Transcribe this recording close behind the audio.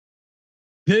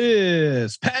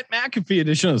This Pat McAfee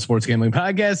edition of the Sports Gambling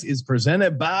Podcast is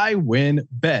presented by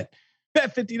WynnBet.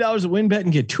 Bet $50 at WynnBet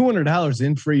and get $200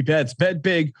 in free bets. Bet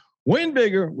big, win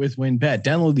bigger with WynnBet.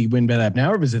 Download the WynnBet app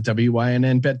now or visit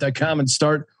wynnbet.com and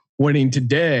start winning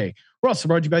today. We're also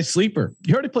brought to you by Sleeper.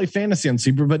 You already play fantasy on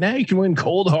Sleeper, but now you can win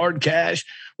cold hard cash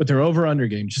with their over/under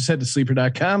game. Just head to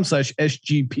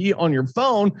sleeper.com/SGP on your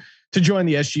phone to join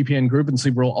the SGPN group, and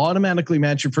Sleeper will automatically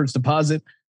match your first deposit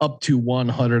up to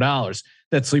 $100.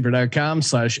 That's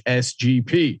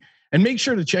sleeper.com/SGP. And make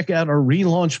sure to check out our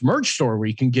relaunched merch store where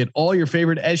you can get all your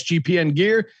favorite SGPN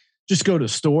gear. Just go to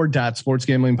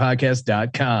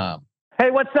store.sportsgamblingpodcast.com.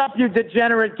 Hey, what's up, you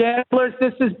degenerate gamblers?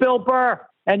 This is Bill Burr,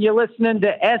 and you're listening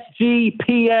to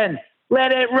SGPN.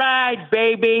 Let it ride,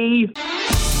 baby.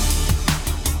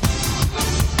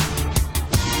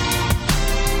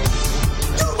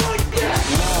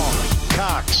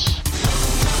 Cox.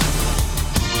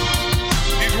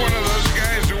 He's one of those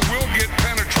guys who will get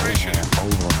penetration.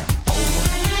 Over.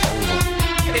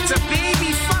 It's a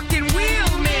baby fucking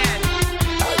wheel, man.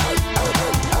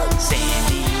 San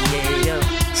Diego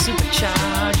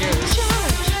Superchargers.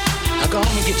 Now go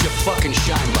home and get your fucking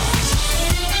shine box.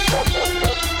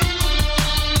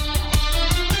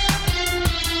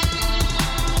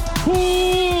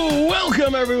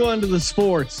 Welcome everyone to the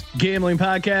Sports Gambling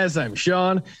Podcast. I'm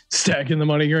Sean, stacking the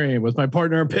money green with my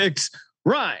partner in picks,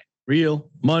 Ryan,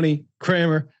 Real Money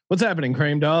Kramer. What's happening,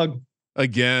 Kramer dog?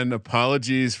 Again,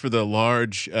 apologies for the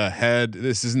large head.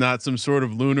 This is not some sort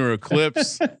of lunar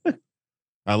eclipse.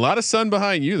 A lot of sun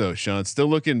behind you though, Sean. Still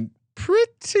looking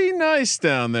pretty nice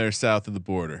down there south of the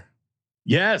border.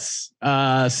 Yes.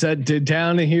 Said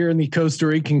down here in the Costa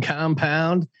Rican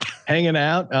compound, hanging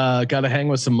out. Got to hang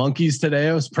with some monkeys today.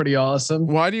 It was pretty awesome.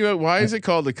 Why is it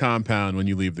called a compound when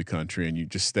you leave the country and you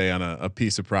just stay on a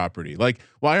piece of property? Like,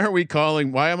 why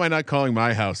am I not calling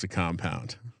my house a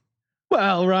compound?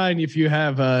 Well, Ryan, if you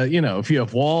have, if you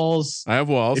have walls, I have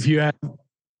walls. If you have,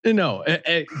 do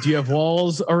you have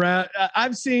walls around?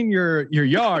 I've seen your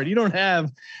yard. You don't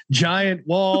have giant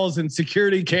walls and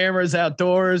security cameras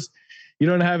outdoors. You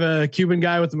don't have a Cuban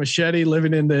guy with a machete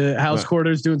living in the house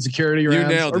quarters doing security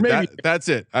rounds. You nailed it. That's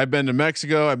it. I've been to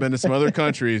Mexico. I've been to some other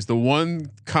countries. The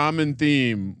one common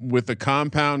theme with a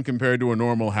compound compared to a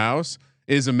normal house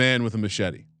is a man with a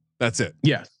machete. That's it.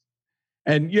 Yes.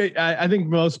 And I think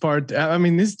most part, I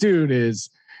mean, this dude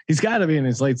he's got to be in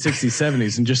his late 60s,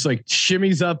 70s and just like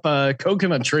shimmies up a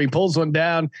coconut tree, pulls one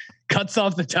down, cuts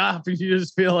off the top. And you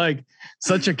just feel like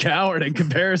such a coward in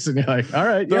comparison. You're like, all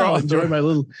right, I'll enjoy my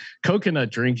little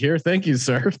coconut drink here. Thank you,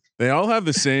 sir. They all have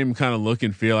the same kind of look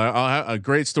and feel. I'll have a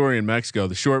great story in Mexico.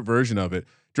 The short version of it: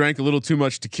 drank a little too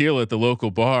much tequila at the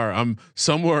local bar. I'm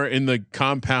somewhere in the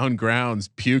compound grounds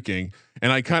puking.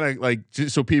 And I kind of like,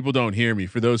 just so people don't hear me,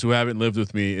 for those who haven't lived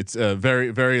with me, it's a very,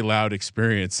 very loud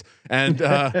experience. And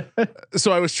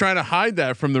so I was trying to hide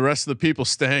that from the rest of the people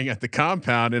staying at the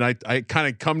compound. And I kind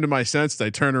of come to my senses. I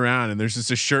turn around and there's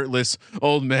just a shirtless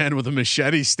old man with a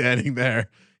machete standing there.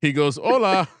 He goes,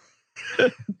 "Hola."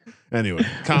 Anyway,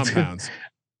 compounds.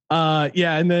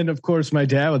 Yeah. And then of course my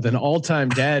dad, with an all-time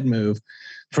dad move,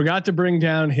 forgot to bring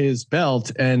down his belt.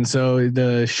 And so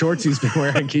the shorts he's been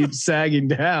wearing keep sagging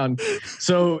down.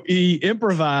 So he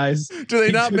improvised. Do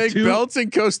they not make belts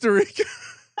in Costa Rica?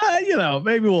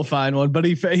 Maybe we'll find one, but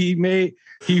he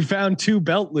found two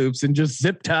belt loops and just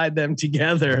zip tied them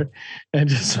together. And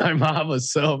just, my mom was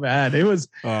so mad. It was,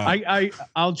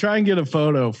 I'll try and get a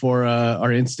photo for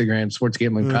our Instagram Sports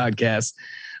Gambling Podcast.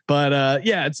 But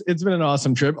it's been an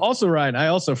awesome trip. Also, Ryan, I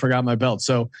also forgot my belt.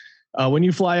 So when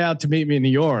you fly out to meet me in New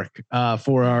York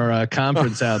for our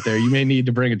conference out there, you may need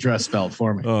to bring a dress belt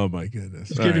for me. Oh my goodness!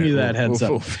 Just giving you that heads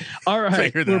up. All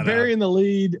right, we're burying the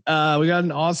lead. We got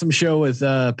an awesome show with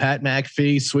Pat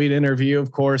McAfee. Sweet interview,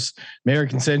 of course.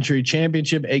 American Century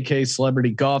Championship, aka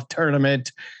Celebrity Golf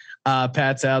Tournament.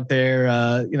 Pat's out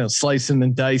there, slicing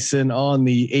and dicing on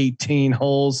the 18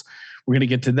 holes. We're going to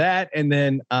get to that. And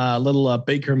then a little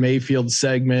Baker Mayfield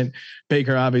segment.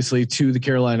 Baker, obviously, to the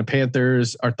Carolina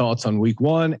Panthers. Our thoughts on week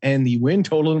one and the win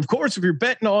total. And of course, if you're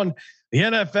betting on the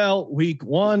NFL week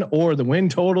one or the win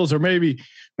totals, or maybe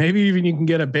even you can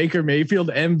get a Baker Mayfield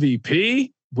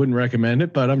MVP, wouldn't recommend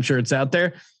it, but I'm sure it's out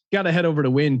there. Got to head over to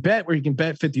WynnBet, where you can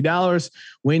bet $50,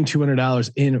 win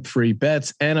 $200 in free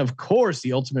bets. And of course,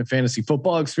 the ultimate fantasy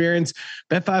football experience.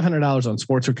 Bet $500 on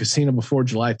sports or casino before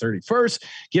July 31st.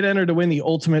 Get entered to win the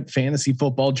ultimate fantasy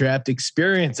football draft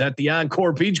experience at the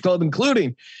Encore Beach Club,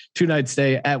 including 2-night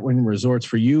stay at Wynn Resorts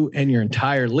for you and your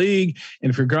entire league. And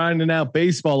if you're grinding out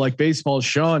baseball like baseball,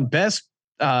 Sean, best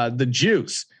the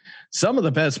juice. some of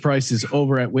the best prices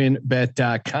over at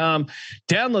winbet.com.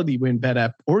 Download the WinBet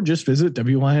app or just visit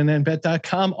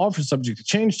wynnbet.com. Offer subject to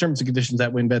change. Terms and conditions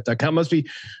at winbet.com. Must be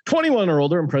 21 or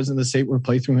older and present in the state where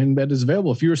playthrough WinBet is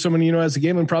available. If you or someone you know has a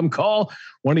gambling problem, call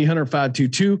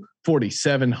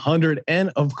 1-800-522-4700. And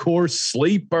of course,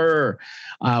 Sleeper.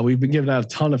 We've been giving out a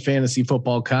ton of fantasy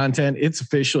football content. It's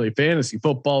officially fantasy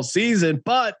football season,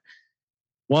 but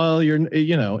while you're,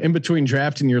 in between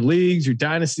drafting your leagues, your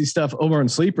dynasty stuff over on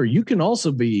Sleeper, you can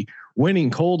also be winning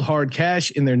cold hard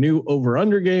cash in their new over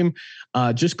under game.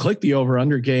 Just click the over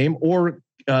under game or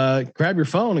grab your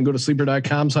phone and go to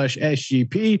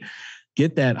sleeper.com/SGP.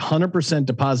 Get that 100%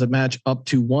 deposit match up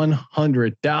to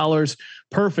 $100.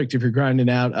 Perfect if you're grinding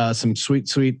out some sweet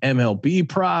MLB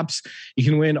props. You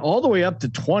can win all the way up to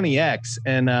 20x.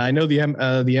 And I know the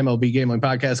MLB Gambling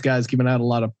Podcast guys giving out a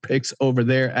lot of picks over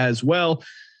there as well.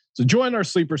 So join our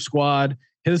Sleeper squad.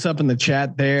 Hit us up in the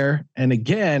chat there. And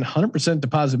again, 100%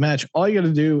 deposit match. All you got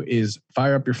to do is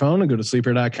fire up your phone and go to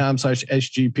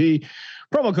sleeper.com/SGP.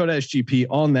 Promo code SGP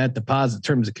on that deposit.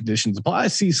 Terms and conditions apply.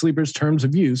 See Sleeper's terms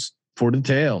of use for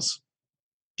details.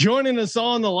 Joining us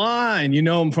on the line, you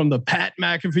know him from the Pat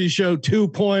McAfee Show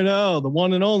 2.0, the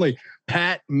one and only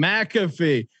Pat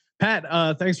McAfee. Pat,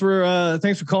 thanks for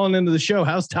calling into the show.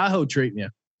 How's Tahoe treating you?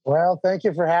 Well, thank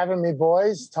you for having me,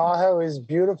 boys. Tahoe is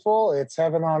beautiful. It's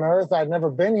heaven on earth. I've never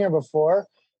been here before.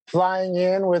 Flying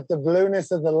in with the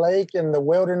blueness of the lake and the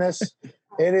wilderness.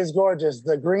 It is gorgeous.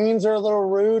 The greens are a little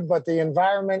rude, but the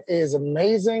environment is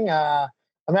amazing. I'm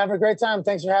having a great time.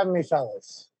 Thanks for having me,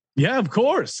 fellas. Yeah, of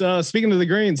course. Speaking of the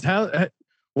greens,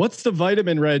 what's the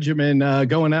vitamin regimen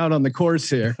going out on the course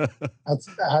here? I'll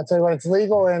tell you what, it's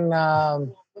legal and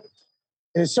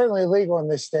it's certainly legal in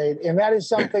this state. And that is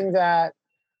something that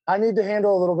I need to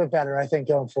handle a little bit better, I think,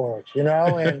 going forward,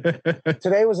 and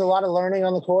today was a lot of learning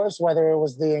on the course, whether it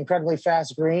was the incredibly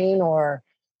fast green or,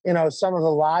 some of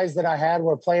the lies that I had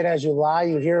were play it as you lie.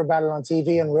 You hear about it on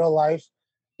TV in real life,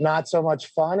 not so much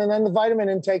fun. And then the vitamin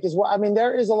intake as well. I mean,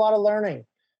 there is a lot of learning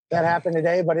that happened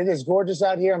today, but it is gorgeous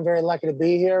out here. I'm very lucky to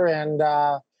be here. And,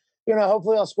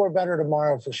 hopefully I'll score better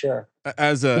tomorrow for sure.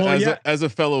 As a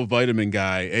fellow vitamin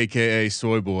guy, AKA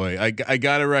soy boy, I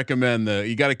got to recommend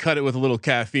you got to cut it with a little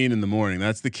caffeine in the morning.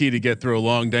 That's the key to get through a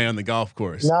long day on the golf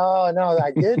course. No,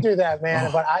 I did do that,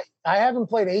 man. But I haven't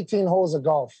played 18 holes of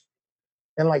golf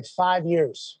in like 5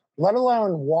 years, let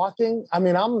alone walking. I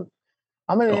mean, I'm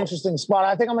in an interesting spot.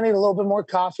 I think I'm gonna need a little bit more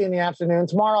coffee in the afternoon.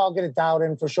 Tomorrow I'll get it dialed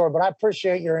in for sure, but I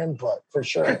appreciate your input for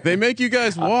sure. They make you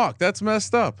guys walk. That's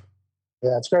messed up.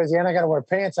 Yeah, it's crazy. And I got to wear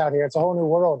pants out here. It's a whole new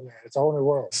world, man. It's a whole new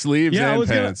world. Sleeves and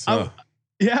pants. I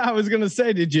was going to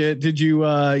say, did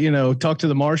you talk to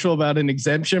the marshal about an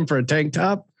exemption for a tank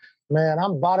top? Man,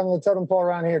 I'm bottom of the totem pole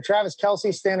around here. Travis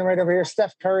Kelce standing right over here.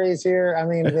 Steph Curry's here. I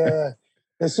mean, the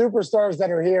superstars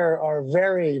that are here are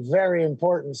very, very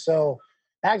important. So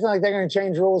acting like they're going to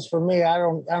change rules for me, I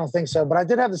don't think so. But I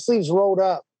did have the sleeves rolled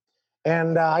up,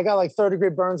 and I got like 30-degree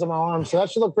burns on my arm. So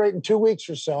that should look great in 2 weeks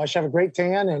or so. I should have a great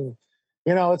tan, and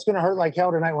it's going to hurt like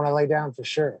hell tonight when I lay down for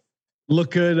sure.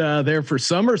 Look good there for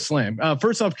SummerSlam.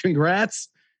 First off, congrats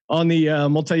on the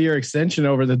multi-year extension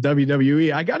over the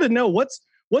WWE. I got to know what's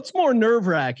more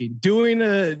nerve-wracking, doing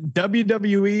a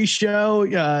WWE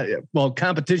show,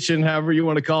 competition, however you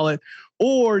want to call it,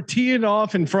 or teeing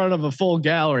off in front of a full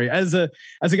gallery. As a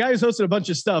guy who's hosted a bunch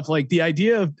of stuff, like the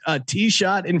idea of a tee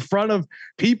shot in front of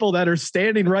people that are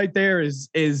standing right there is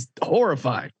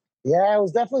horrifying. Yeah, it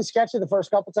was definitely sketchy the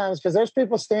first couple times because there's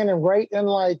people standing right in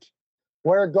like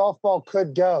where a golf ball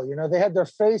could go. They had their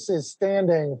faces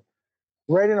standing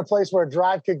right in a place where a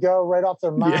drive could go right off their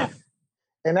mouth. Yeah.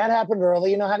 And that happened early.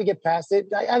 You know how to get past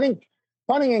it. I think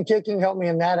punting and kicking helped me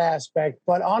in that aspect.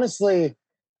 But honestly,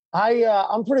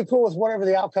 I'm pretty cool with whatever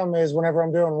the outcome is whenever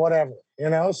I'm doing whatever,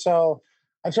 So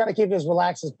I try to keep it as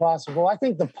relaxed as possible. I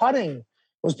think the putting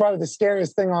was probably the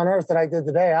scariest thing on earth that I did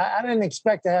today. I didn't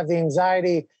expect to have the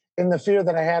anxiety and the fear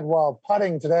that I had while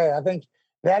putting today. I think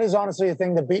that is honestly the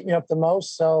thing that beat me up the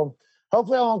most. So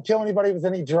hopefully I won't kill anybody with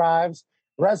any drives.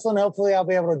 Wrestling, hopefully I'll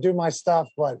be able to do my stuff.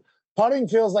 But putting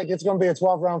feels like it's going to be a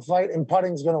 12-round fight, and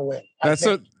putting's going to win.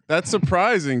 That's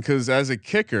surprising because as a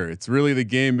kicker, it's really the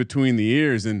game between the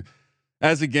ears. And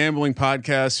as a gambling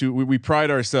podcast, we pride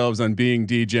ourselves on being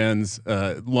degens.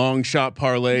 Long shot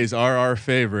parlays are our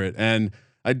favorite. And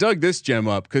I dug this gem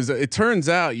up because it turns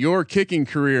out your kicking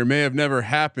career may have never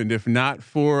happened if not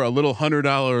for a little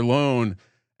 $100 loan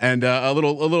and a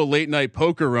little late night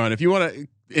poker run. If you want to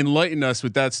enlighten us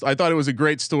with that, I thought it was a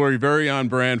great story, very on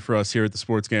brand for us here at the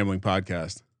Sports Gambling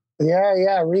Podcast.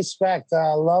 Yeah, respect.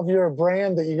 Love your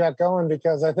brand that you got going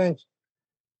because I think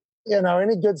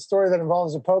any good story that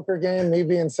involves a poker game, me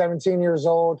being 17 years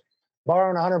old,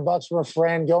 borrowing $100 from a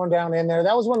friend, going down in there.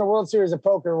 That was when the World Series of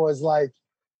Poker was like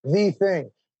the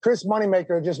thing. Chris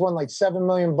Moneymaker just won like $7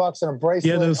 million in a bracelet.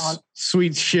 Yeah, those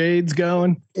sweet shades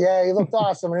going. Yeah, he looked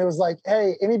awesome. And it was like,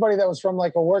 hey, anybody that was from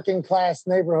like a working class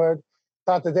neighborhood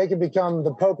thought that they could become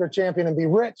the poker champion and be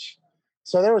rich.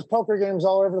 So there was poker games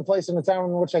all over the place in the town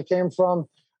in which I came from.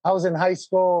 I was in high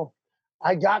school.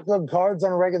 I got good cards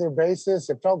on a regular basis.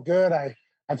 It felt good. I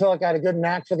felt like I had a good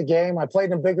knack for the game. I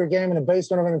played in a bigger game in the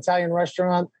basement of an Italian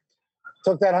restaurant.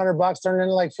 Took that $100, turned it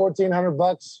into like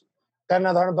 $1,400. Got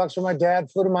another $100 from my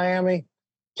dad, flew to Miami,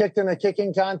 kicked in a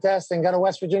kicking contest, and got a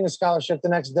West Virginia scholarship the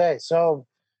next day. So,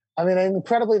 I mean, an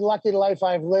incredibly lucky life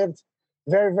I've lived.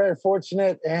 Very, very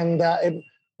fortunate. And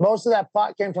most of that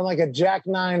pot came from like a Jack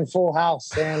 9 full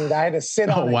house, and I had to sit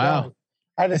on it. Wow.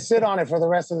 I had to sit on it for the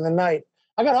rest of the night.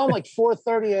 I got home like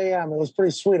 4:30 a.m. It was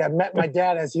pretty sweet. I met my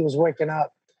dad as he was waking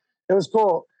up. It was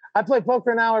cool. I play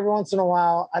poker now every once in a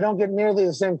while. I don't get nearly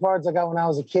the same cards I got when I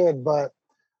was a kid, but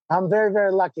I'm very,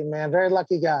 very lucky, man. Very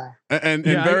lucky guy. And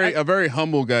a very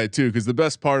humble guy too, because the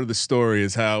best part of the story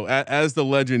is how, as the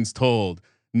legends told,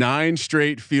 9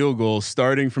 straight field goals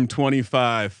starting from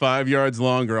 25, 5 yards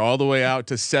longer, all the way out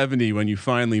to 70 when you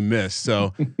finally miss.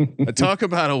 So talk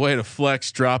about a way to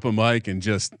flex, drop a mic, and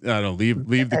just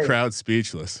leave the crowd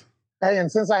speechless. Hey,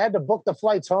 and since I had to book the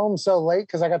flights home so late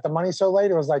because I got the money so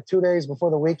late, it was like 2 days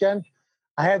before the weekend.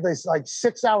 I had this like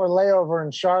 6-hour layover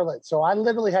in Charlotte, so I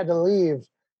literally had to leave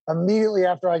immediately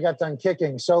after I got done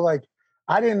kicking. So like,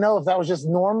 I didn't know if that was just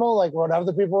normal, like what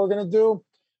other people were going to do.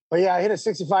 But yeah, I hit a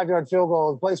 65-yard field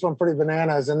goal. The place went pretty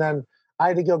bananas. And then I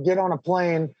had to go get on a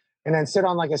plane and then sit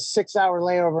on like a 6-hour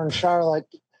layover in Charlotte.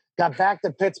 Got back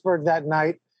to Pittsburgh that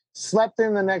night, slept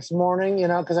in the next morning,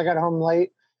 because I got home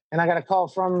late. And I got a call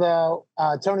from the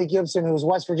Tony Gibson, who was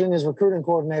West Virginia's recruiting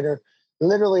coordinator,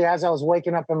 literally as I was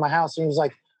waking up in my house. And he was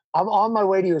like, I'm on my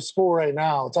way to your school right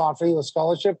now to offer you a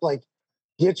scholarship. Like,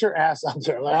 get your ass up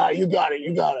there. Like, you got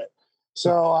it.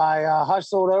 So I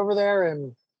hustled over there,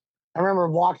 and I remember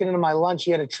walking into my lunch.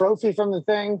 He had a trophy from the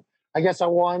thing. I guess I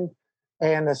won,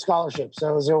 and a scholarship. So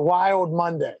it was a wild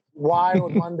Monday.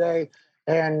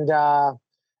 And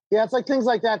it's like things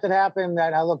like that happen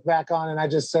that I look back on and I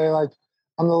just say, like,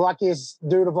 I'm the luckiest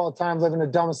dude of all time, living the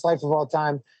dumbest life of all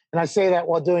time. And I say that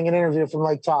while doing an interview from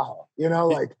Lake Tahoe.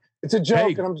 Like, it's a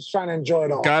joke, and I'm just trying to enjoy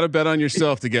it all. Got to bet on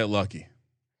yourself to get lucky.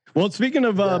 Well, speaking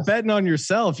of betting on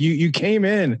yourself, you came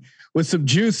in with some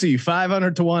juicy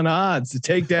 500 to 1 odds to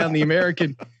take down the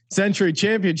American Century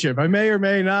Championship. I may or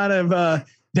may not have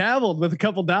dabbled with a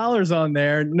couple dollars on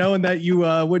there, knowing that you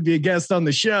would be a guest on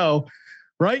the show.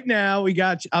 Right now,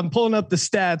 I'm pulling up the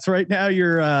stats. Right now,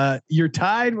 you're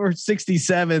tied for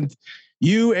 67th.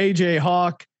 You, AJ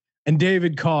Hawk, and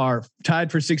David Carr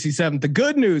tied for 67th. The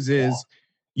good news is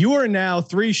you are now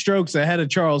 3 strokes ahead of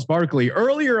Charles Barkley.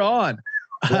 Earlier on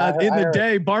in the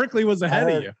day, Barkley was ahead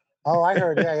of you. Oh, I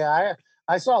heard. Yeah.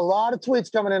 I saw a lot of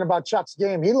tweets coming in about Chuck's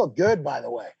game. He looked good, by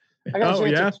the way. I got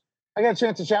a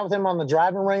chance to chat with him on the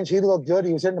driving range. He looked good.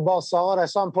 He was hitting the ball solid. I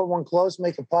saw him put one close,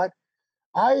 make a putt.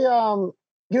 I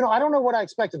don't know what I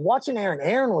expected. Watching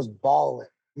Aaron was balling.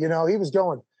 He was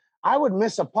going. I would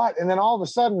miss a putt, and then all of a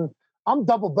sudden, I'm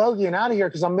double bogeying out of here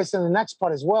because I'm missing the next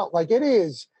putt as well. Like, it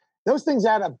is, those things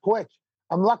add up quick.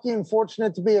 I'm lucky and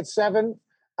fortunate to be at -7,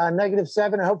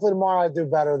 and hopefully tomorrow I do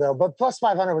better though. But plus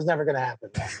 500 was never going to happen.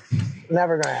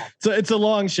 Never going to happen. So it's a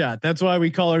long shot. That's why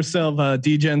we call ourselves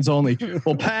D-Gens only.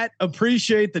 Well, Pat,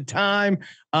 appreciate the time.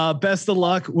 Best of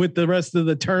luck with the rest of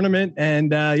the tournament,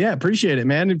 and appreciate it,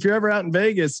 man. If you're ever out in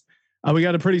Vegas, we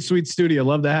got a pretty sweet studio.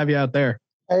 Love to have you out there.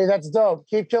 Hey, that's dope.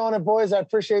 Keep killing it, boys. I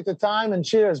appreciate the time, and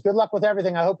cheers. Good luck with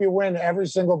everything. I hope you win every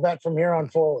single bet from here on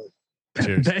forward.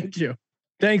 Cheers. Thank you.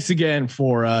 Thanks again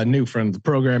for a new friend of the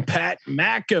program, Pat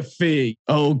McAfee.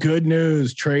 Oh, good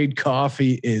news. Trade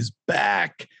Coffee is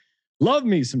back. Love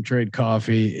me some Trade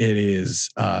Coffee. It is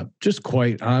just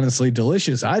quite honestly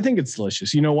delicious. I think it's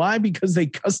delicious. You know why? Because they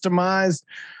customized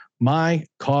my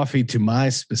coffee to my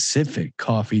specific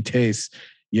coffee taste.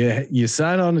 You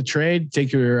sign on the trade,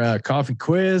 take your coffee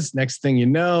quiz. Next thing you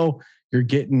know, you're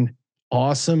getting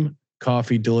awesome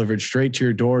coffee delivered straight to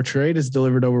your door. Trade has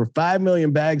delivered over 5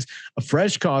 million bags of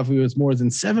fresh coffee with more than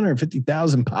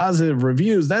 750,000 positive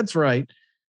reviews. That's right.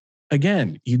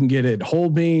 Again, you can get it whole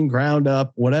bean, ground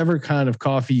up, whatever kind of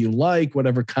coffee you like,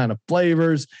 whatever kind of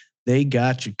flavors, they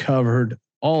got you covered.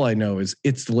 All I know is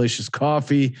it's delicious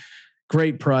coffee.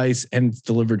 Great price, and it's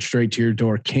delivered straight to your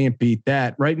door. Can't beat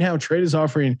that. Right now, Trade is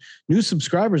offering new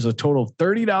subscribers a total of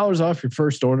 $30 off your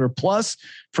first order plus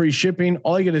free shipping.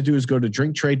 All you got to do is go to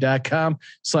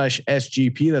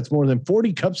drinktrade.com/SGP. That's more than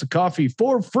 40 cups of coffee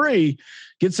for free.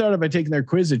 Get started by taking their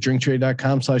quiz at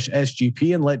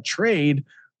drinktrade.com/SGP and let Trade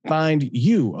find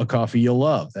you a coffee you'll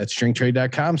love. That's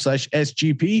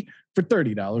drinktrade.com/SGP for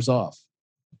 $30 off.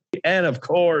 And of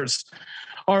course,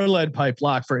 our lead pipe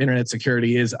lock for internet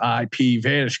security is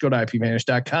IPVanish. Go to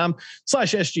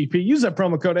IPVanish.com/SGP. Use that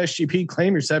promo code SGP.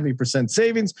 Claim your 70%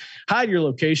 savings. Hide your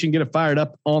location. Get it fired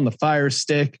up on the Fire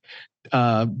Stick.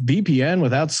 VPN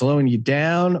without slowing you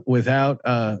down. Without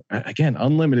again,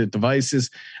 unlimited devices.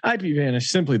 IPVanish,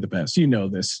 simply the best. You know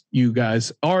this. You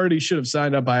guys already should have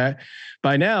signed up by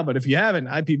now. But if you haven't,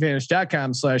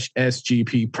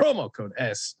 IPVanish.com/SGP. Promo code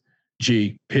SGP.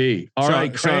 All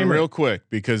right, Sean, real quick,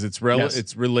 because it's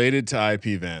it's related to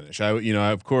IPVanish.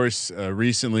 Of course,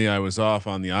 recently I was off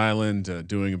on the island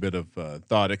doing a bit of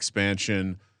thought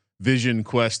expansion, vision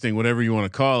questing, whatever you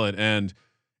want to call it. And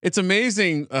it's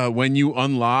amazing when you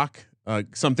unlock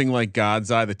something like God's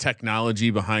Eye, the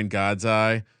technology behind God's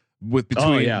Eye,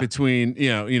 between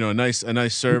a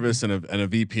nice service and a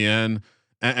VPN.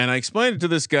 And I explained it to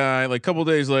this guy. Like a couple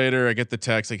days later, I get the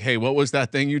text like, "Hey, what was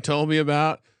that thing you told me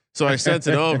about?" So I sent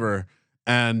it over,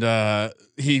 and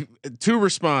he 2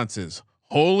 responses: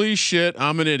 "Holy shit,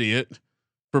 I'm an idiot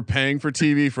for paying for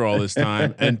TV for all this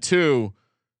time," and 2,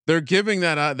 they're giving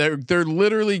that out. They're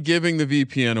literally giving the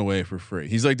VPN away for free.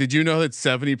 He's like, "Did you know that's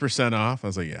 70% off?" I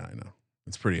was like, "Yeah, I know.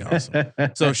 It's pretty awesome."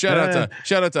 So shout out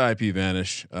to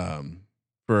IPVanish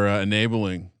for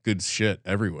enabling good shit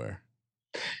everywhere.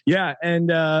 Yeah, and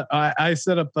I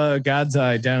set up God's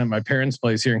Eye down at my parents'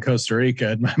 place here in Costa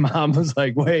Rica, and my mom was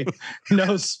like, "Wait,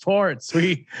 no sports.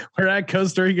 We're at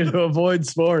Costa Rica to avoid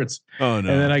sports." Oh no!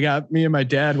 And then I got me and my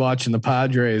dad watching the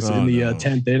Padres in the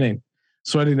 10th inning,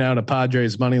 sweating out a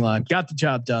Padres money line. Got the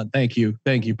job done. Thank you,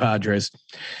 Padres.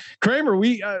 Kramer,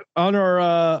 we on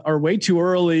our way too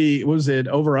early. Was it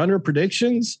over under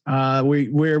predictions?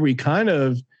 We kind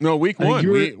of week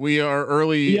 1. We are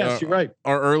early. Yes, you're right.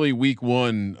 Our early week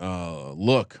 1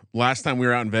 look. Last time we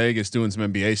were out in Vegas doing some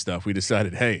NBA stuff, we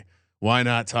decided, hey, why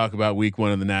not talk about week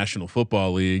 1 of the National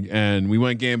Football League? And we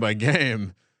went game by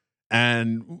game.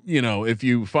 And if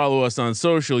you follow us on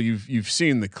social, you've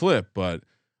seen the clip, but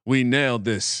we nailed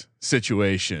this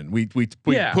situation. We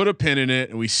put a pin in it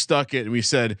and we stuck it and we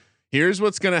said, here's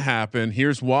what's going to happen.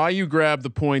 Here's why you grab the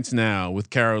points now with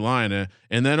Carolina.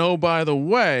 And then, oh, by the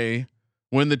way,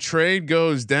 when the trade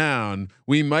goes down,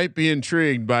 we might be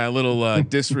intrigued by a little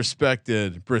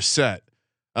disrespected Brissett.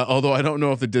 Although I don't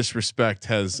know if the disrespect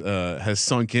has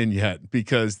sunk in yet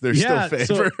because they're still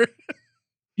favored.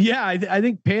 I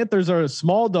think Panthers are a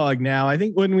small dog now. I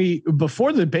think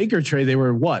before the Baker trade, they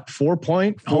were what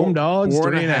 4-point home dogs,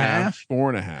 3.5,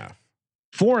 4.5.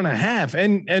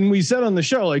 4.5. And we said on the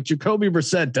show, like Jacoby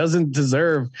Brissett doesn't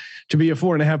deserve to be a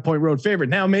 4.5 point road favorite.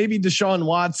 Now maybe Deshaun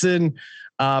Watson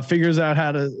figures out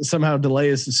how to somehow delay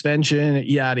his suspension,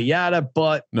 yada, yada.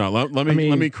 But no, let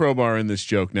me crowbar in this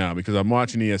joke now because I'm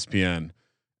watching ESPN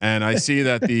and I see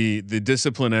that the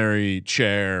disciplinary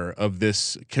chair of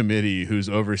this committee who's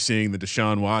overseeing the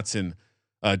Deshaun Watson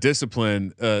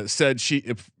discipline said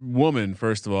woman,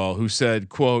 first of all, who said,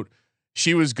 quote,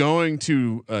 she was going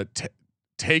to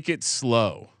take it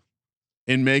slow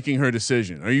in making her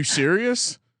decision. Are you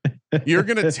serious? You're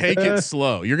going to take it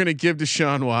slow. You're going to give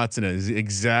Deshaun Watson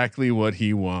exactly what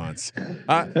he wants.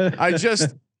 I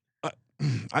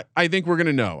think we're going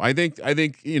to know. I think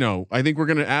we're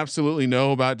going to absolutely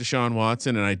know about Deshaun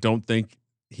Watson. And I don't think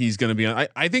he's going to be on.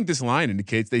 I think this line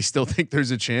indicates they still think there's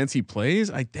a chance he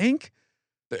plays. I think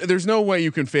there's no way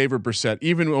you can favor Brissett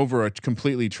even over a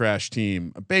completely trash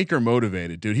team. Baker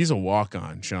motivated, dude. He's a walk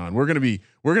on, Sean. We're going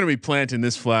to be planting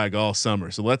this flag all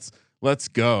summer. So let's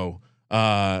go.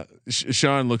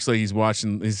 Sean looks like he's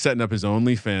setting up his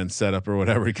OnlyFans setup or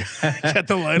whatever. Get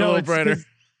the light a little brighter.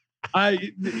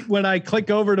 When I click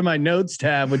over to my notes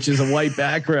tab, which is a white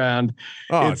background,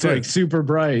 it's like super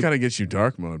bright. Gotta get you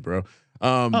dark mode, bro.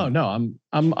 Oh no,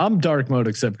 I'm dark mode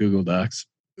except Google Docs.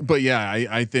 But yeah,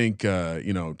 I think tying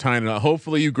it up.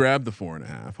 Hopefully you grab the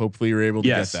 4.5. Hopefully you're able to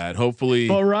get that. Hopefully.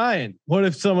 Well, Ryan, what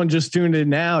if someone just tuned in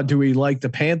now? Do we like the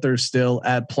Panthers still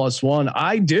at +1?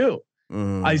 I do.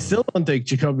 I still don't think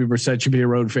Jacoby Brissett should be a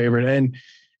road favorite.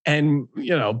 And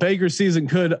Baker's season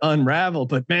could unravel,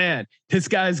 but man, this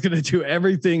guy's going to do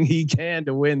everything he can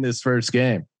to win this first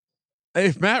game.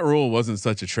 If Matt Rule wasn't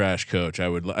such a trash coach, I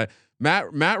would.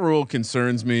 Matt Rule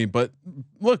concerns me, but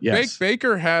look,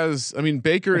 Baker is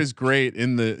great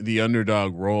in the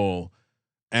underdog role,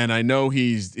 And I know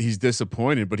he's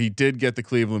disappointed, but he did get the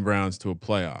Cleveland Browns to a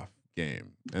playoff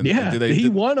game. And he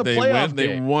won a playoff game.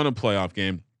 They won a playoff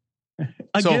game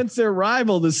against their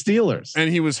rival, the Steelers.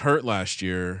 And he was hurt last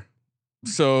year.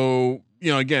 So,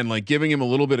 again, like giving him a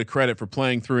little bit of credit for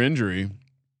playing through injury.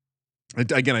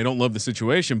 Again, I don't love the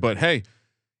situation, but hey,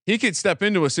 he could step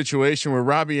into a situation where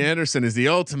Robbie Anderson is the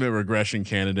ultimate regression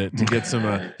candidate to get some.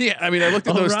 I looked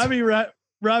at those.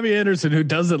 Robbie Anderson, who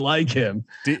doesn't like him,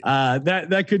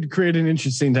 that could create an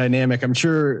interesting dynamic. I'm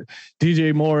sure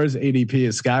DJ Moore's ADP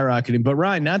is skyrocketing. But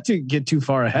Ryan, not to get too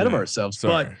far ahead of ourselves,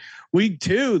 but week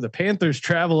 2, the Panthers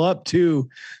travel up to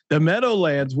the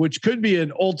Meadowlands, which could be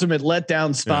an ultimate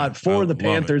letdown spot for the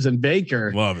Panthers and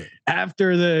Baker. Love it. After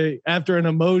an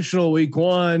emotional week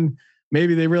 1,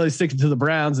 maybe they really stick it to the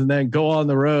Browns and then go on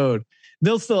the road.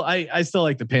 They'll still, I still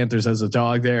like the Panthers as a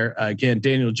dog there. Again,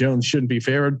 Daniel Jones shouldn't be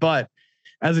favored, but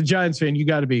as a Giants fan, you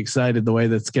got to be excited the way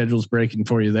that schedule's breaking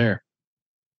for you there.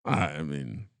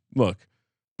 Look,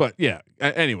 but yeah.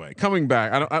 Anyway, coming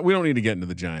back, we don't need to get into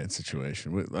the Giants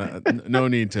situation. No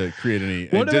need to create any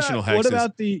additional hexes. What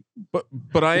about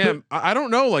But I don't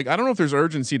know. Like, I don't know if there's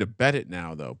urgency to bet it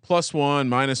now though.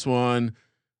 +1,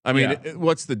 -1.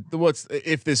 What's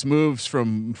if this moves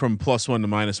from +1 to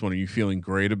 -1? Are you feeling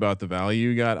great about the value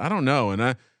you got? I don't know.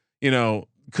 And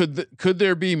could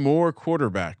there be more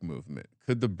quarterback movement?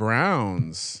 Could the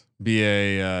Browns be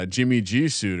a Jimmy G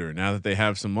suitor now that they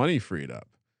have some money freed up?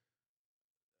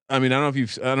 I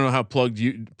don't know how plugged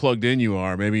in you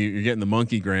are. Maybe you're getting the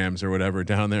monkey grams or whatever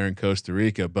down there in Costa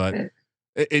Rica, but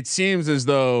it seems as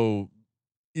though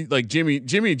like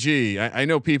Jimmy G, I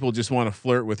know people just want to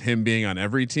flirt with him being on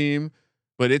every team,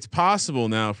 but it's possible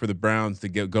now for the Browns to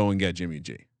go and get Jimmy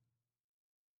G.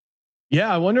 Yeah,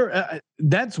 I wonder.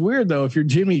 That's weird though. If you're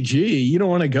Jimmy G, you don't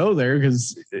want to go there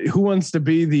because who wants to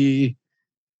be the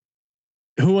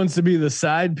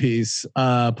side piece?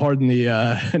 Pardon the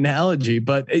analogy,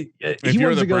 but if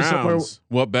you're the Browns,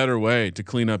 what better way to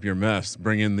clean up your mess?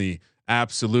 Bring in the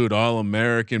absolute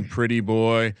All-American pretty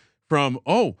boy from.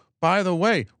 Oh, by the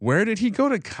way, where did he go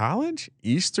to college?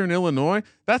 Eastern Illinois.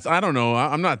 I don't know.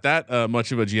 I'm not that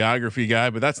much of a geography guy,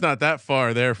 but that's not that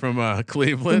far there from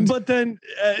Cleveland. But then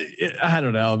I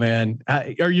don't know, man.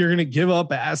 Are you going to give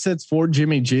up assets for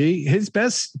Jimmy G? His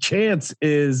best chance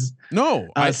is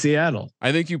Seattle.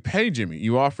 I think you pay Jimmy.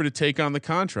 You offer to take on the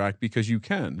contract because you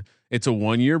can. It's a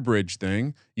 1-year bridge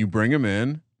thing. You bring him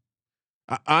in.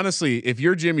 Honestly, if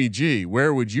you're Jimmy G,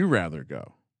 where would you rather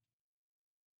go?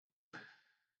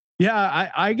 Yeah,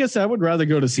 I guess I would rather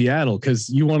go to Seattle because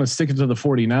you want to stick it to the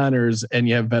 49ers and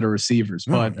you have better receivers.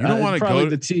 But you don't want to go to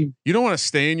the team. You don't want to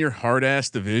stay in your hard ass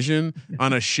division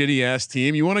on a shitty ass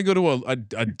team. You want to go to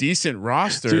a decent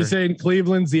roster. So you're saying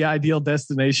Cleveland's the ideal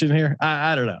destination here?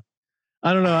 I don't know.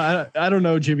 I don't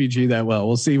know Jimmy G that well.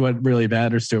 We'll see what really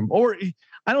matters to him. Or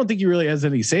I don't think he really has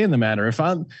any say in the matter.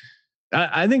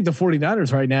 I think the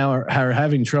 49ers right now are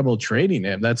having trouble trading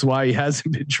him. That's why he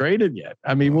hasn't been traded yet.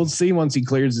 We'll see once he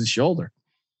clears his shoulder.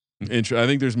 I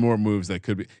think there's more moves that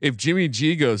could be. If Jimmy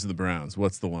G goes to the Browns,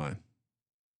 what's the line?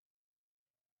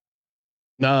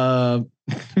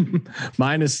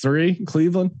 -3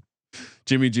 Cleveland.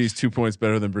 Jimmy G's 2 points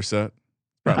better than Brissett.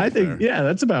 I think, yeah,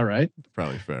 that's about right.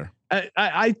 Probably fair.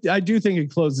 I do think it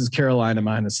closes Carolina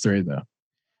 -3 though.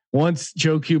 Once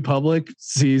Joe Q Public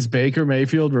sees Baker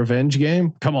Mayfield revenge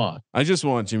game, come on. I just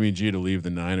want Jimmy G to leave the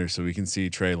Niners so we can see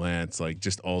Trey Lance like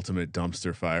just ultimate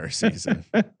dumpster fire season,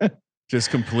 just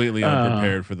completely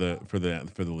unprepared for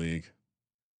the league.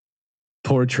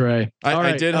 Poor Trey.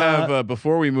 I did have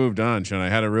before we moved on, Sean. I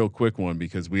had a real quick one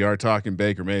because we are talking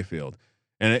Baker Mayfield,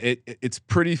 and it's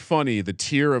pretty funny the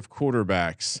tier of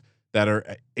quarterbacks that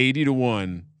are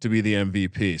 80-1 to be the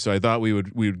MVP. So I thought we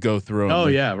would go through them. Oh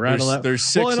yeah, right. There's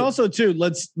 6. Well, and also too,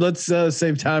 let's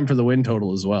save time for the win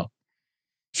total as well.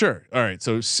 Sure. All right.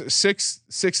 So six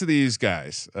of these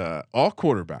guys, all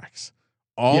quarterbacks.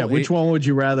 Which one would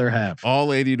you rather have? All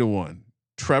 80-1.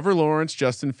 Trevor Lawrence,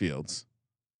 Justin Fields,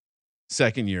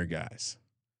 2nd-year guys.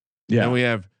 Yeah. And we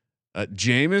have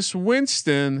Jameis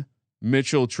Winston,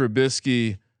 Mitchell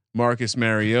Trubisky, Marcus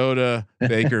Mariota,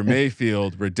 Baker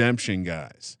Mayfield, redemption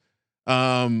guys.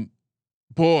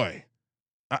 Boy,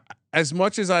 as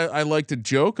much as I like to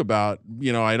joke about,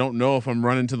 I don't know if I'm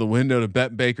running to the window to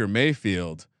bet Baker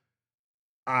Mayfield.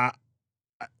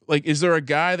 Is there a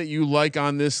guy that you like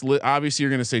on this list? Obviously, you're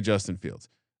going to say Justin Fields.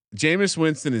 Jameis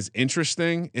Winston is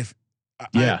interesting.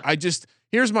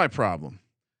 Here's my problem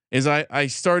is I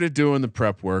started doing the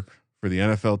prep work for the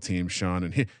NFL team, Sean,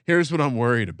 and here's what I'm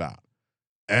worried about.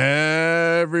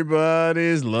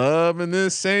 Everybody's loving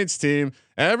this Saints team.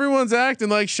 Everyone's acting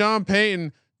like Sean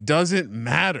Payton doesn't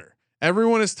matter.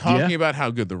 Everyone is talking about how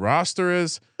good the roster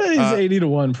is. He's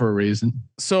 80-1 for a reason.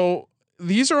 So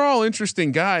these are all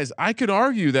interesting guys. I could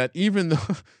argue that even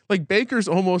though like Baker's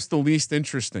almost the least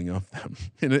interesting of them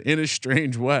in a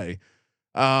strange way.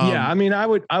 Yeah, I mean, I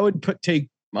would take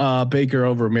Baker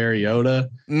over Mariota.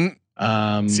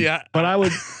 But I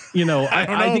would,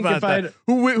 I think if I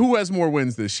who has more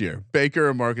wins this year, Baker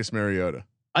or Marcus Mariota?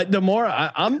 The more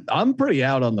I'm pretty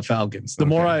out on the Falcons. The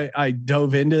more I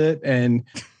dove into it, and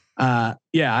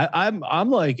I'm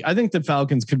like, I think the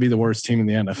Falcons could be the worst team in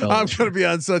the NFL. I'm going to be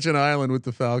on such an island with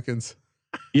the Falcons.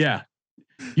 Yeah,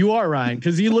 you are, Ryan,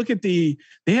 because you look at they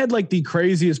had like the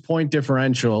craziest point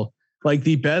differential, like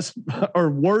the best or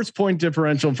worst point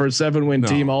differential for a 7-win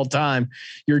team all time.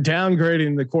 You're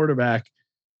downgrading the quarterback.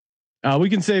 We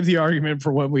can save the argument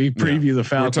for when we preview the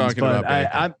Falcons,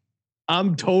 but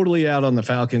I'm totally out on the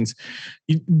Falcons.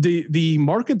 The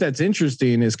market that's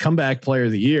interesting is comeback player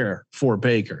of the year for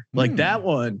Baker. Like that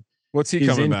one. What's he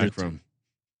coming back from?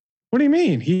 What do you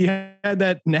mean? He had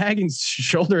that nagging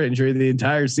shoulder injury the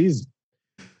entire season.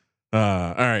 All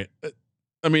right.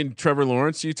 I mean, Trevor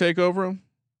Lawrence, you take over him?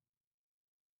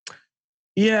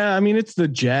 Yeah. I mean, it's the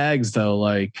Jags though.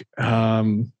 Like,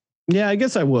 yeah, I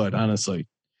guess I would, honestly.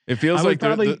 It feels like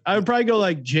I would probably go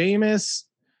like Jameis,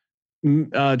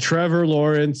 Trevor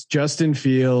Lawrence, Justin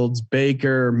Fields,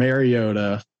 Baker,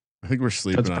 Mariota. I think we're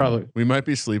sleeping. We might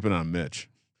be sleeping on Mitch.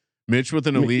 Mitch with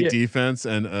an elite defense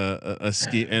and a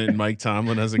ski and Mike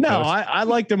Tomlin as a coach. No, I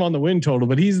liked him on the win total,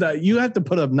 but he's not. You have to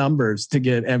put up numbers to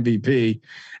get MVP,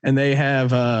 and they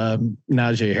have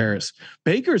Najee Harris.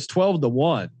 Baker's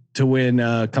 12-1 to win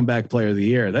comeback player of the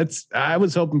year. I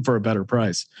was hoping for a better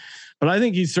price. But I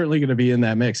think he's certainly going to be in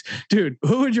that mix, dude.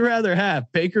 Who would you rather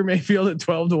have, Baker Mayfield at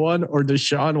 12-1 or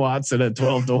Deshaun Watson at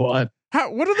 12-1?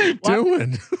 What are they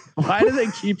doing? Why do they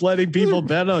keep letting people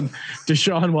bet on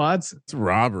Deshaun Watson? It's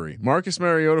robbery. Marcus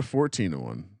Mariota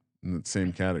 14-1 in the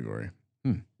same category.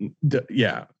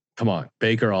 Yeah, come on,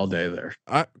 Baker all day there.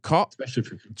 Especially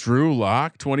for Drew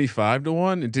Lock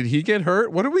 25-1. Did he get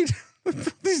hurt? What are we?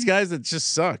 These guys that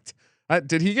just sucked.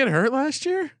 Did he get hurt last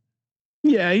year?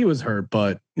 Yeah, he was hurt,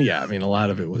 but yeah, I mean, a lot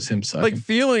of it was him sucking. Like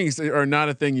feelings are not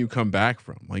a thing you come back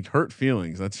from. Like hurt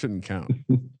feelings, that shouldn't count.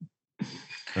 All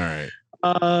right.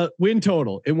 Win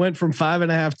total. It went from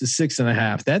 5.5 to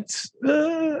 6.5. That's,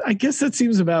 I guess that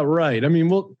seems about right. I mean,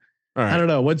 I don't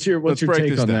know. What's your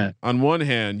take on that? On one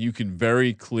hand, you can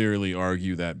very clearly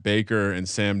argue that Baker and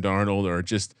Sam Darnold are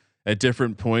just at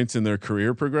different points in their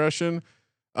career progression.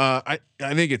 I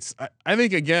think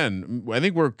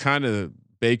we're kind of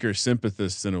Baker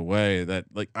sympathists in a way that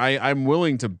like I'm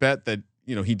willing to bet that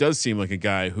he does seem like a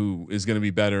guy who is going to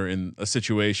be better in a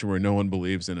situation where no one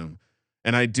believes in him,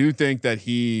 and I do think that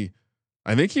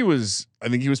I think he was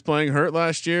playing hurt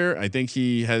last year. I think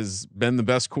he has been the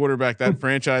best quarterback that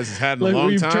franchise has had in a long time.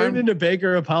 We've turned into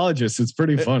Baker apologists. It's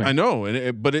pretty funny. I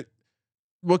know, but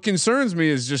what concerns me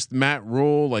is just Matt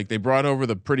Rule. Like they brought over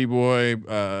the pretty boy,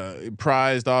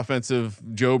 prized offensive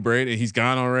Joe Brady. He's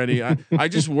gone already. I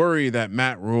just worry that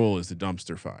Matt Rule is the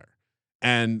dumpster fire,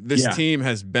 and this team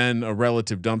has been a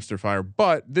relative dumpster fire.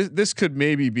 But this could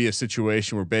maybe be a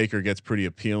situation where Baker gets pretty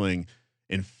appealing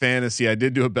in fantasy. I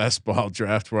did do a best ball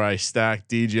draft where I stacked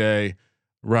DJ,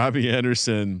 Robbie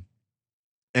Anderson,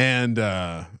 and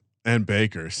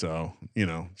Baker. So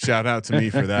shout out to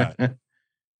me for that.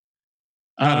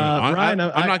 I don't know. Ryan,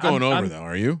 I'm not going over though.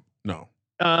 Are you? No.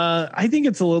 I think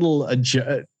it's a little.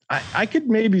 I could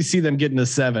maybe see them getting a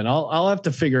 7. I'll have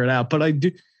to figure it out. But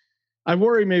I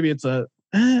worry maybe it's a.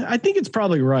 I think it's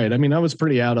probably right. I mean, I was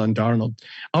pretty out on Darnold.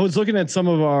 I was looking at some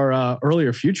of our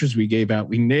earlier futures we gave out.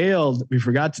 We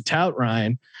forgot to tout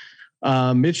Ryan,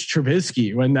 Mitch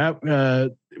Trubisky when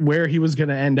where he was going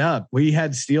to end up. We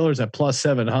had Steelers at plus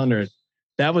 700.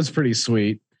 That was pretty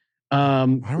sweet.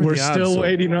 We're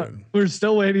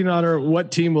still waiting on what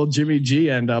team will Jimmy G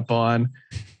end up on?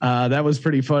 That was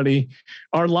pretty funny.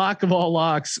 Our lock of all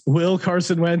locks, will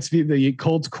Carson Wentz be the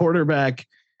Colts quarterback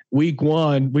week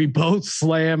 1? We both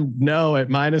slammed no at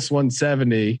minus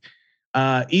 170.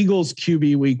 Eagles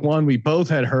QB week 1. We both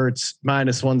had Hurts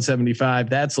minus 175.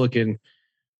 That's looking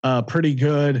pretty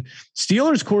good.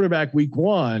 Steelers quarterback week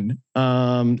 1.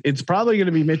 It's probably going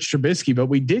to be Mitch Trubisky, but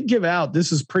we did give out,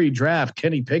 this is pre-draft,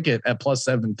 Kenny Pickett at plus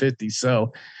 750.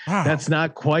 So that's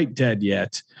not quite dead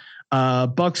yet.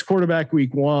 Bucks quarterback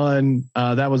week 1.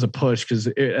 That was a push because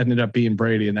it ended up being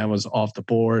Brady and that was off the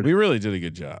board. We really did a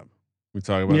good job. We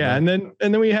talk about that. And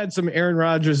then we had some Aaron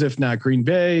Rodgers, if not Green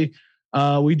Bay.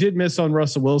 We did miss on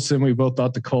Russell Wilson. We both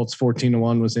thought the Colts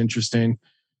 14-1 was interesting.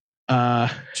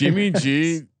 Jimmy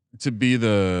G to be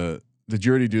did you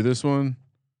already do this one?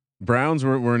 Browns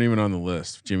weren't even on the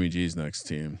list. Jimmy G's next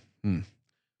team.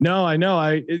 No, I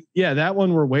know. That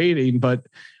one we're waiting, but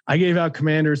I gave out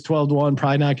Commanders 12-1,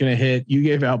 probably not going to hit. You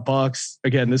gave out Bucks.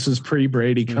 Again, this was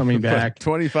pre-Brady coming back.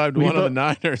 25-1 on the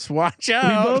Niners. Watch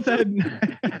out. We both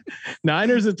had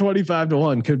Niners at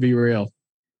 25-1. Could be real.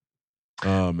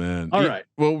 Oh man. All right.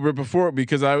 Well,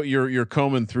 because you're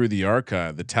combing through the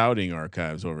archive, the touting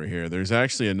archives over here. There's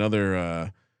actually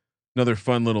another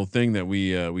fun little thing that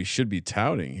we should be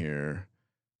touting here.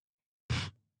 Let's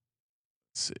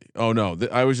see. Oh no,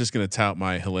 I was just going to tout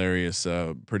my hilarious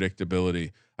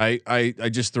predictability. I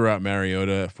just threw out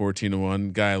Mariota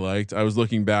 14-1, guy I liked. I was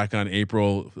looking back on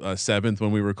April 7th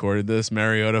when we recorded this.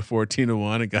 Mariota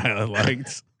 14-1, a guy I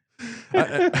liked.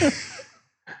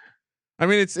 I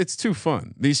mean, it's too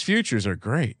fun. These futures are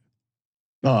great.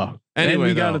 Oh, anyway,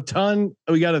 we got a ton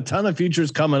of futures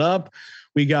coming up.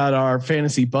 We got our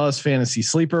fantasy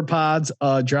sleeper pods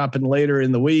dropping later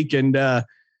in the week, and got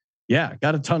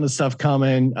a ton of stuff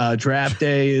coming. Draft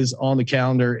day is on the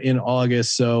calendar in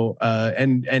August, so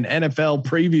and NFL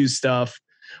preview stuff.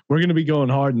 We're going to be going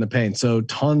hard in the paint, so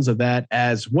tons of that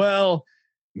as well.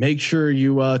 Make sure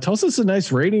you toss us a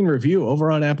nice rating review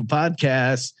over on Apple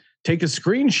Podcasts. Take a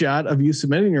screenshot of you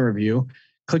submitting a review.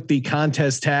 Click the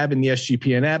contest tab in the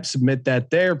SGPN app. Submit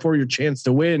that there for your chance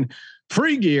to win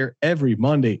free gear every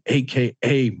Monday,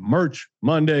 aka Merch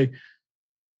Monday.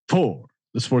 For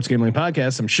the Sports Gambling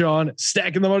Podcast, I'm Sean,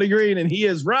 stacking the money green, and he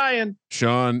is Ryan.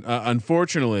 Sean,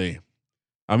 unfortunately,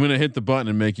 I'm going to hit the button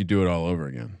and make you do it all over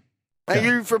again. Thank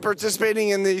you for participating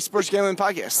in the Sports Gambling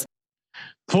Podcast.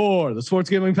 For the Sports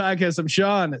Gambling Podcast, I'm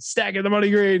Sean, stacking the money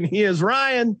green. He is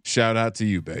Ryan. Shout out to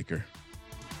you, Baker.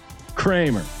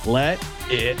 Kramer, let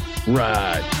it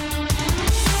ride.